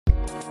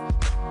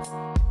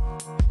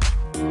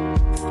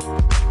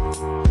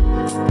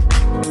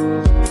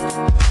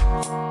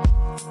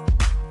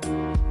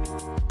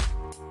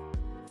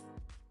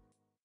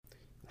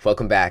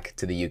Welcome back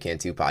to the You Can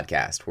Too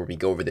podcast, where we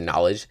go over the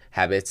knowledge,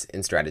 habits,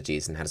 and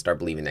strategies and how to start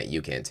believing that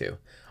you can too.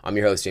 I'm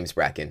your host, James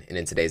Bracken, and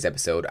in today's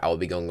episode, I will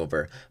be going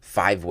over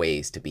 5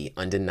 ways to be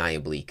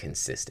undeniably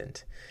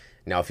consistent.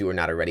 Now, if you are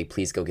not already,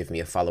 please go give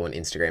me a follow on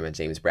Instagram at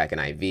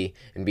JamesBrackenIV,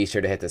 and be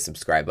sure to hit the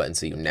subscribe button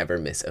so you never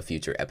miss a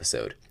future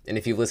episode. And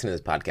if you've listened to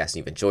this podcast and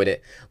you've enjoyed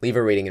it, leave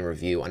a rating and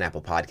review on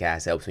Apple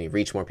Podcasts. It helps me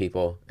reach more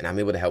people, and I'm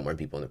able to help more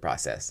people in the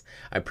process.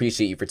 I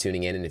appreciate you for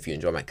tuning in, and if you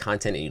enjoy my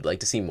content and you'd like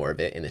to see more of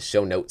it, in the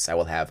show notes, I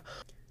will have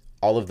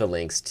all of the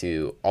links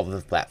to all of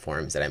the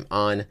platforms that I'm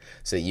on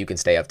so that you can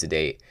stay up to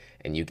date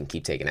and you can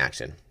keep taking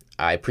action.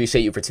 I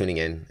appreciate you for tuning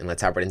in, and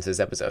let's hop right into this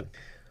episode.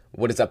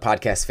 What is up,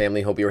 podcast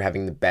family? Hope you're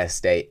having the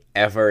best day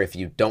ever. If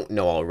you don't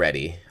know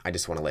already, I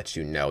just want to let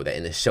you know that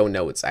in the show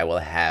notes, I will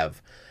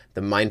have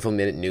the Mindful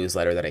Minute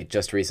newsletter that I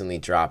just recently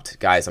dropped.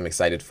 Guys, I'm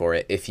excited for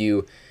it.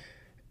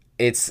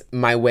 It's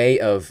my way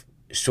of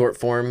short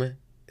form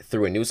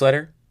through a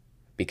newsletter,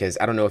 because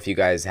I don't know if you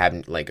guys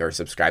haven't are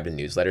subscribed to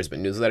newsletters, but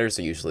newsletters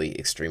are usually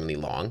extremely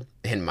long,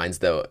 and mine's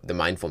the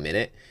Mindful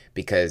Minute,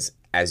 because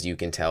as you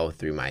can tell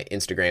through my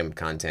Instagram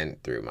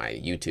content, through my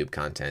YouTube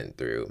content,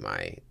 through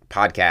my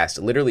podcast,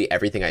 literally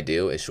everything I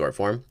do is short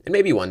form. And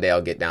maybe one day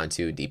I'll get down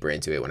to deeper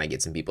into it when I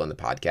get some people on the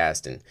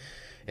podcast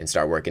and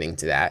start working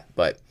into that.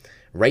 But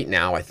right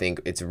now, I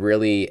think it's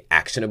really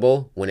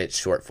actionable when it's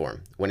short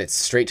form, when it's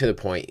straight to the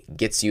point,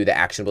 gets you the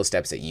actionable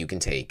steps that you can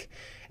take.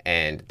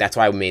 And that's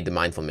why I made the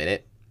Mindful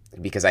Minute,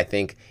 because I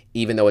think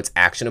even though it's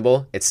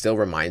actionable, it still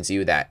reminds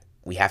you that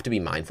we have to be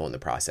mindful in the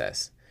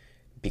process.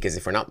 Because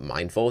if we're not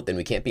mindful, then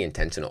we can't be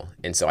intentional.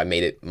 And so I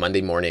made it Monday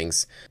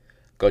mornings.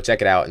 Go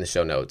check it out in the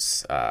show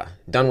notes.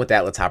 Done with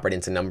that, let's hop right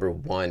into number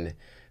 1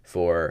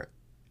 for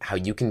how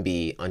you can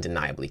be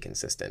undeniably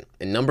consistent.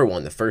 And number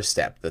 1, the first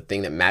step, the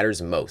thing that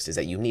matters most, is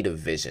that you need a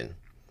vision.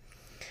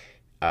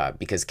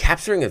 Because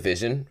capturing a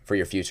vision for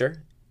your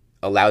future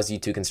allows you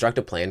to construct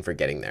a plan for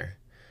getting there,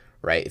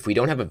 right? If we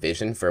don't have a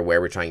vision for where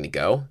we're trying to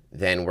go,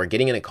 then we're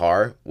getting in a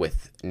car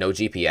with no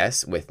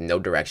GPS, with no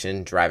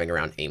direction, driving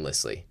around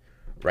aimlessly.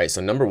 Right.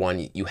 So number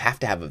 1, you have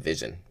to have a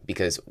vision,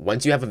 because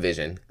once you have a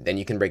vision, then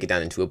you can break it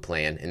down into a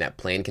plan, and that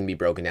plan can be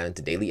broken down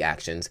into daily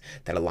actions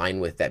that align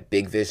with that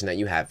big vision that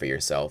you have for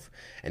yourself.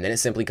 And then it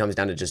simply comes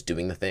down to just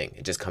doing the thing.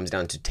 It just comes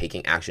down to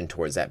taking action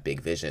towards that big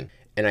vision.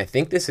 And I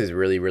think this is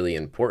really, really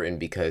important,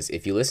 because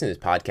if you listen to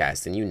this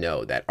podcast, then you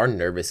know that our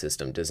nervous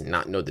system does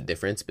not know the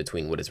difference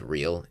between what is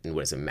real and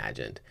what is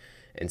imagined.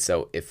 And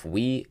so if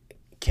we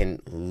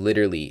can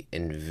literally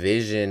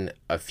envision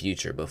a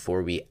future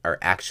before we are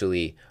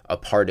actually a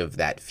part of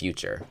that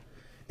future,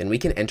 then we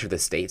can enter the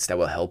states that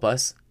will help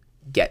us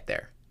get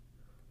there,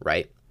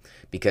 right?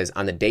 Because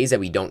on the days that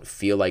we don't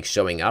feel like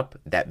showing up,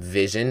 that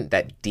vision,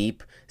 that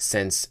deep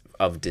sense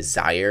of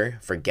desire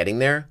for getting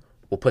there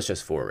will push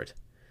us forward.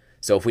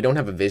 So if we don't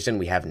have a vision,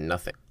 we have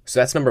nothing. So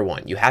that's number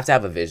 1. You have to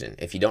have a vision.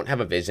 If you don't have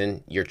a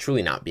vision, you're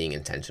truly not being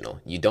intentional.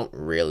 You don't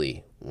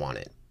really want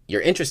it. You're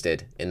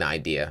interested in the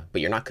idea,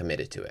 but you're not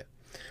committed to it.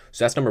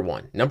 So that's number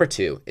 1. Number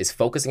 2 is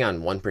focusing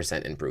on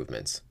 1%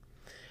 improvements.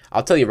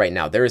 I'll tell you right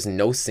now, there is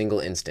no single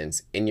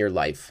instance in your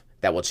life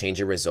that will change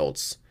your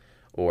results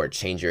or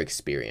change your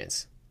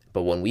experience.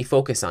 But when we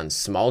focus on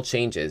small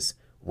changes,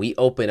 we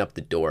open up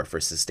the door for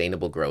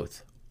sustainable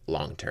growth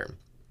long term,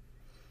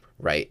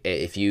 right?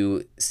 If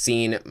you've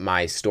seen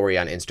my story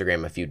on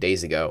Instagram a few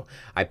days ago,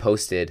 I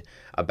posted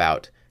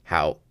about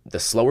how the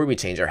slower we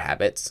change our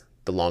habits,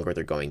 the longer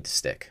they're going to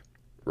stick.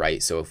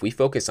 Right? So if we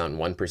focus on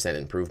 1%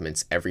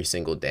 improvements every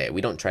single day, we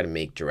don't try to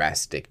make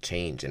drastic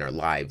change in our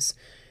lives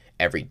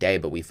every day,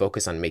 but we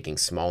focus on making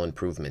small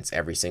improvements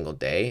every single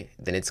day,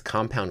 then it's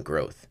compound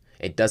growth.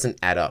 It doesn't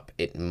add up.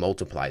 It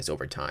multiplies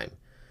over time.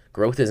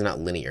 Growth is not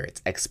linear. It's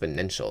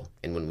exponential.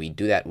 And when we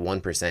do that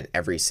 1%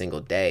 every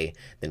single day,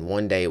 then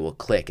one day it will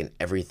click and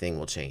everything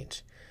will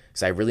change.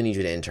 So I really need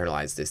you to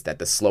internalize this, that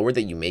the slower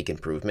that you make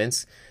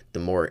improvements, the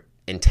more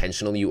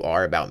intentional you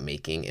are about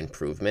making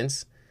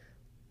improvements,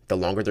 the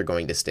longer they're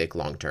going to stick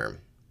long term,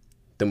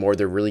 the more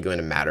they're really going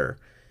to matter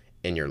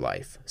in your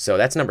life. So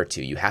that's number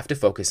 2. You have to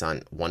focus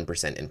on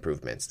 1%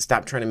 improvements.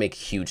 Stop trying to make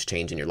huge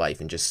change in your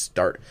life and just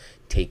start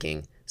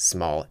taking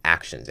small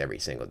actions every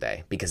single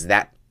day, because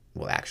that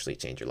will actually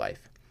change your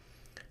life.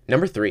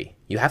 Number 3,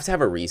 you have to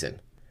have a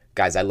reason.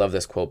 Guys, I love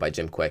this quote by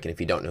Jim Kwik. And if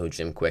you don't know who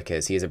Jim Kwik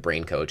is, he is a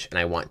brain coach. And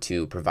I want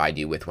to provide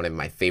you with one of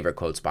my favorite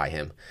quotes by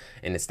him.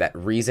 And it's that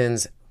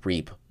reasons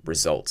reap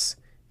results.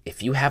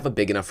 If you have a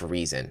big enough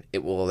reason,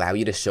 it will allow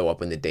you to show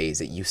up in the days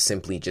that you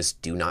simply just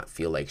do not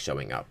feel like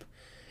showing up.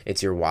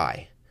 It's your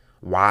why.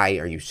 Why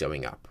are you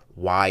showing up?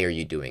 Why are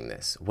you doing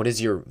this? What is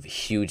your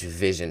huge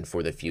vision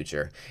for the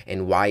future?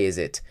 And why is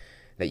it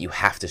that you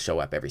have to show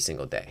up every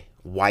single day?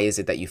 Why is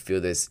it that you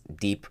feel this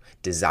deep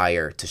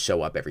desire to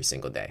show up every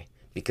single day?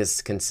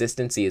 Because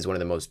consistency is one of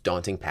the most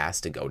daunting paths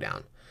to go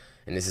down.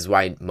 And this is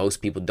why most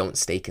people don't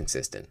stay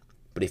consistent.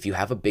 But if you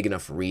have a big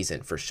enough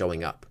reason for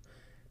showing up,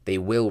 they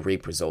will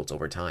reap results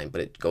over time. But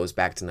it goes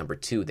back to number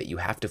 2, that you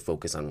have to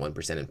focus on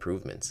 1%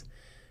 improvements.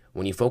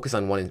 When you focus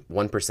on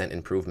 1%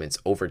 improvements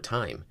over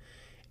time,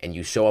 and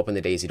you show up on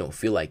the days you don't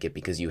feel like it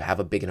because you have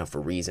a big enough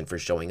reason for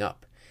showing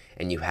up,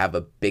 and you have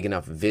a big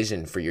enough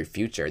vision for your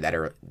future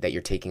that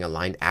you're taking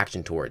aligned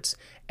action towards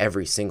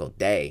every single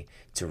day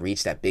to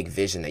reach that big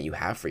vision that you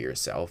have for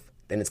yourself,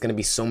 then it's going to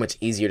be so much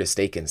easier to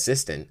stay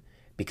consistent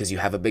because you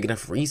have a big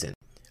enough reason.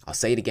 I'll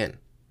say it again.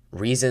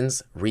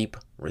 Reasons reap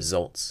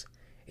results.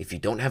 If you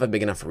don't have a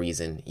big enough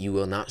reason, you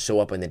will not show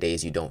up on the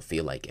days you don't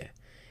feel like it.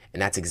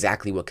 And that's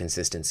exactly what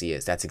consistency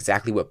is. That's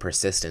exactly what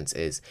persistence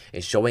is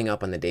showing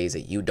up on the days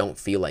that you don't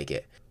feel like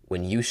it.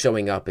 When you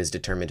showing up is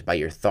determined by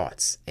your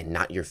thoughts and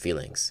not your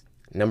feelings.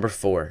 Number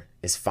 4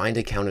 is find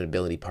an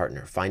accountability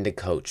partner, find a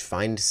coach,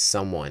 find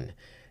someone.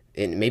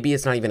 And maybe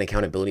it's not even an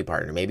accountability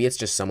partner. Maybe it's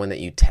just someone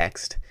that you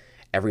text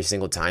every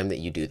single time that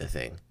you do the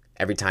thing.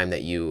 Every time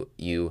that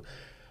you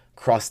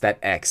cross that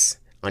X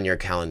on your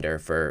calendar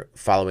for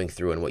following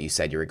through on what you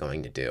said you were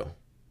going to do,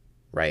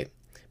 right?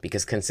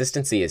 Because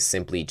consistency is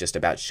simply just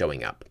about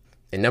showing up.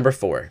 And number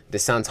 4,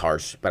 this sounds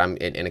harsh, but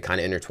it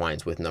kind of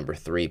intertwines with number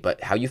 3,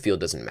 but how you feel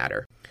doesn't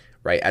matter,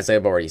 right? As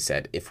I've already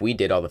said, if we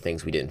did all the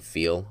things we didn't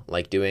feel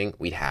like doing,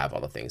 we'd have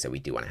all the things that we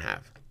do want to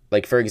have.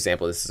 Like, for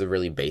example, this is a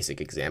really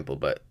basic example,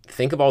 but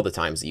think of all the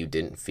times that you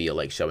didn't feel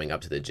like showing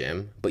up to the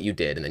gym, but you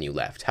did, and then you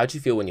left. How'd you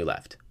feel when you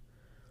left?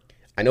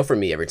 I know for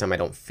me, every time I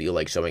don't feel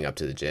like showing up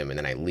to the gym and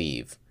then I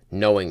leave,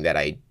 knowing that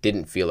I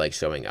didn't feel like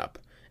showing up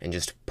and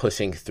just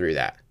pushing through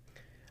that,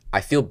 I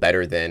feel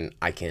better than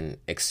I can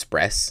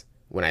express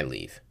when I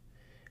leave,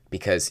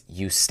 because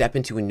you step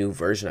into a new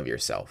version of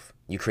yourself.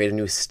 You create a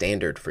new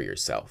standard for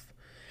yourself.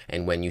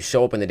 And when you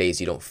show up on the days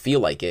you don't feel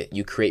like it,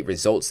 you create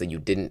results that you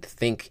didn't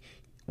think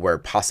were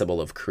possible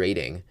of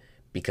creating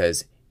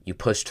because you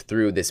pushed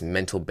through this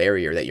mental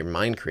barrier that your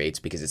mind creates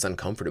because it's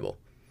uncomfortable.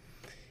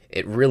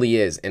 It really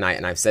is. And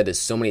I've said this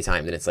so many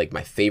times, and it's like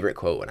my favorite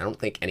quote, and I don't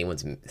think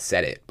anyone's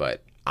said it,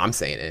 but I'm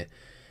saying it,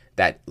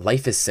 that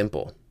life is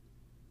simple.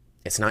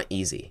 It's not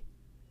easy,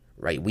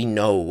 right? We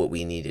know what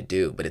we need to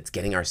do, but it's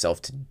getting ourselves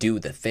to do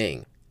the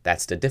thing.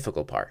 That's the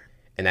difficult part.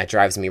 And that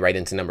drives me right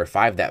into number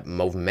 5, that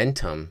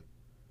momentum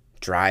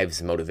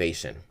drives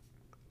motivation,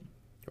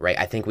 right?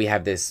 I think we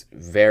have this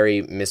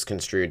very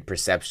misconstrued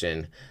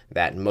perception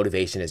that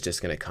motivation is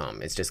just going to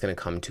come. It's just going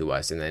to come to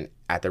us, and then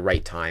at the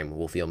right time,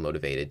 we'll feel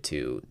motivated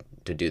to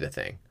do the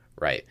thing,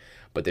 right?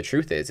 But the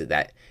truth is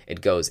that it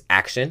goes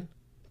action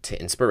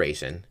to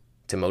inspiration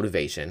to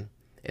motivation,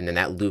 and then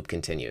that loop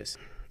continues.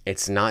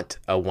 It's not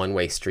a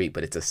one-way street,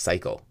 but it's a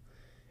cycle.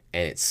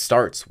 And it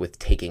starts with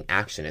taking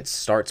action. It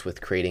starts with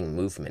creating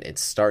movement. It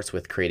starts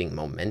with creating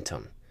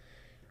momentum.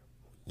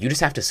 You just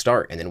have to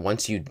start. And then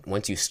once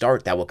you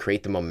start, that will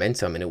create the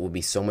momentum, and it will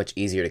be so much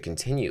easier to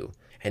continue.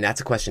 And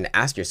that's a question to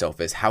ask yourself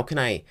is, how can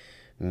I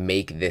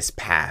make this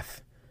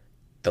path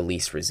the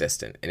least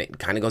resistant? And it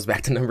kind of goes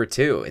back to number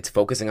 2. It's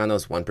focusing on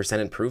those 1%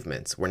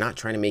 improvements. We're not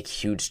trying to make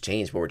huge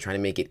change, but we're trying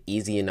to make it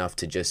easy enough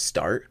to just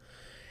start,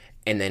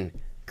 and then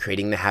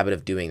creating the habit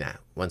of doing that.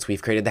 Once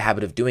we've created the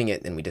habit of doing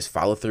it, then we just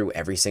follow through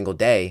every single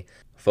day,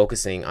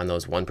 focusing on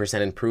those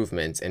 1%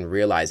 improvements and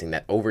realizing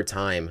that over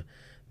time,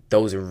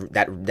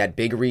 that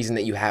big reason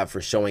that you have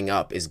for showing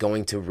up is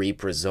going to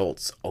reap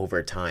results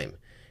over time,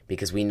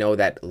 because we know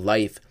that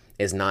life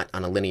is not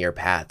on a linear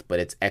path, but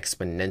it's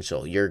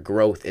exponential. Your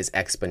growth is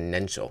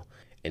exponential.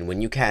 And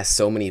when you cast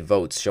so many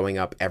votes showing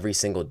up every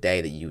single day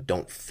that you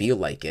don't feel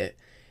like it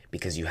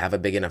because you have a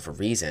big enough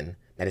reason,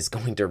 that is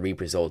going to reap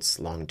results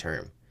long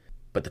term.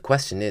 But the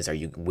question is, are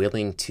you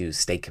willing to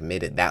stay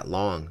committed that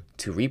long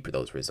to reap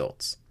those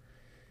results?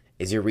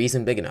 Is your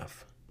reason big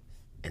enough?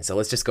 And so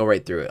let's just go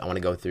right through it. I want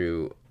to go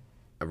through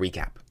a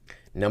recap.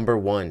 Number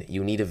 1,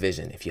 you need a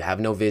vision. If you have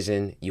no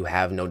vision, you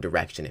have no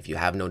direction. If you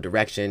have no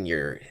direction,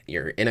 you're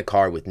in a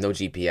car with no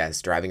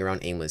GPS, driving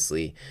around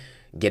aimlessly,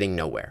 getting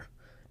nowhere.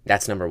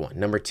 That's number 1.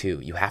 Number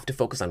 2, you have to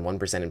focus on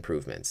 1%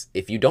 improvements.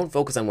 If you don't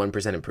focus on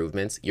 1%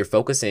 improvements, you're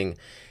focusing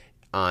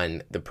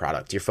on the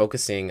product. You're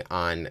focusing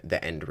on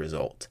the end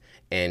result.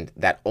 And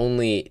that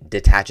only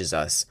detaches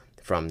us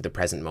from the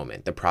present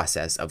moment, the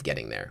process of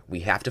getting there. We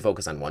have to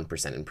focus on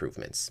 1%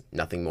 improvements.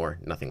 Nothing more,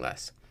 nothing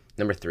less.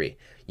 Number 3,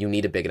 you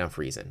need a big enough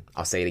reason.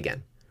 I'll say it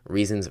again.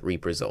 Reasons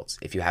reap results.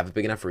 If you have a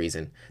big enough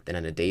reason, then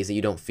on the days that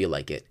you don't feel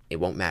like it, it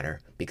won't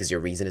matter, because your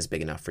reason is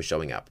big enough for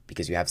showing up,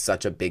 because you have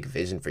such a big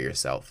vision for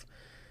yourself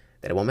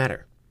that it won't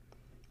matter.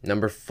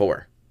 Number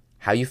 4,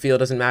 how you feel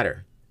doesn't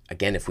matter.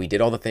 Again, if we did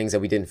all the things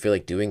that we didn't feel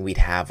like doing, we'd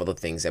have all the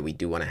things that we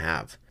do want to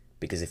have.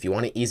 Because if you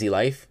want an easy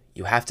life,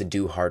 you have to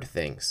do hard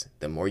things.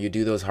 The more you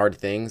do those hard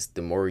things,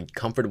 the more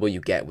comfortable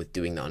you get with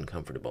doing the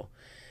uncomfortable.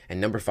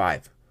 And number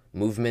 5,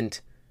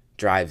 movement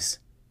drives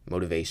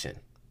motivation.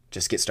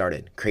 Just get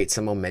started. Create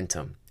some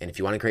momentum. And if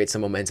you want to create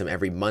some momentum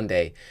every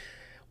Monday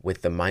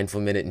with the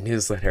Mindful Minute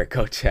newsletter,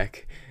 go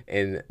check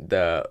in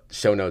the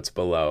show notes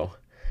below.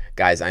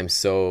 Guys, I'm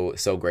so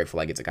grateful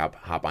I get to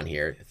hop on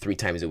here 3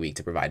 times a week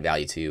to provide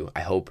value to you.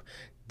 I hope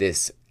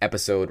this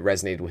episode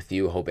resonated with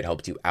you. Hope it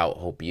helped you out.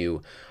 Hope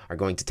you are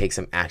going to take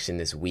some action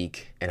this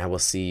week. And I will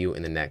see you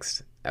in the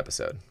next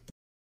episode.